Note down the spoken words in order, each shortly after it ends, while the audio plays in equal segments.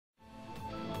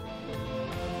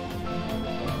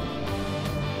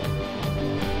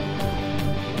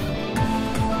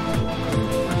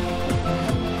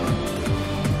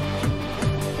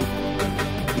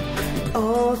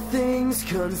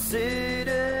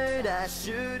Considered I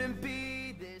shouldn't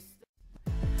be this.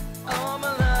 All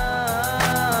my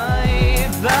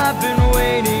life I've been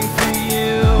waiting for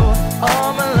you.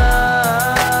 All my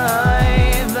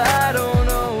life I don't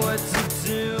know what to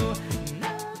do.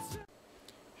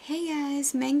 Hey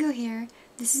guys, Mango here.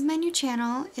 This is my new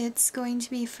channel. It's going to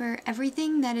be for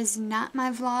everything that is not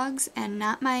my vlogs and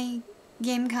not my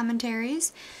game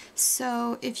commentaries.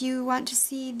 So if you want to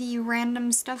see the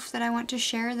random stuff that I want to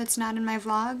share that's not in my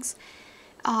vlogs,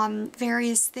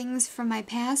 various things from my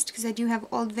past, because I do have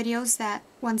old videos that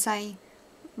once I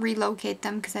relocate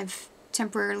them, because I've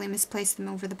temporarily misplaced them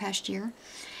over the past year,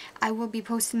 I will be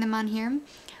posting them on here,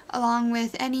 along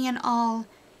with any and all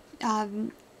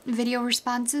video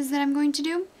responses that I'm going to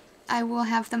do. I will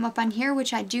have them up on here,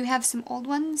 which I do have some old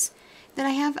ones that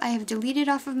I have deleted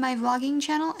off of my vlogging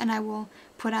channel, and I will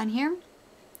put on here.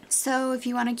 So if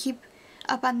you want to keep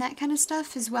up on that kind of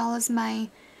stuff, as well as my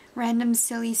random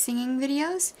silly singing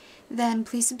videos, then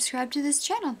please subscribe to this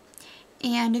channel.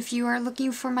 And if you are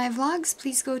looking for my vlogs,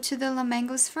 please go to the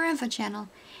Lamangos Forever channel.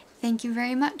 Thank you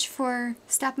very much for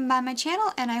stopping by my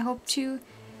channel, and I hope to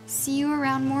see you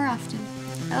around more often.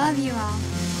 I love you all.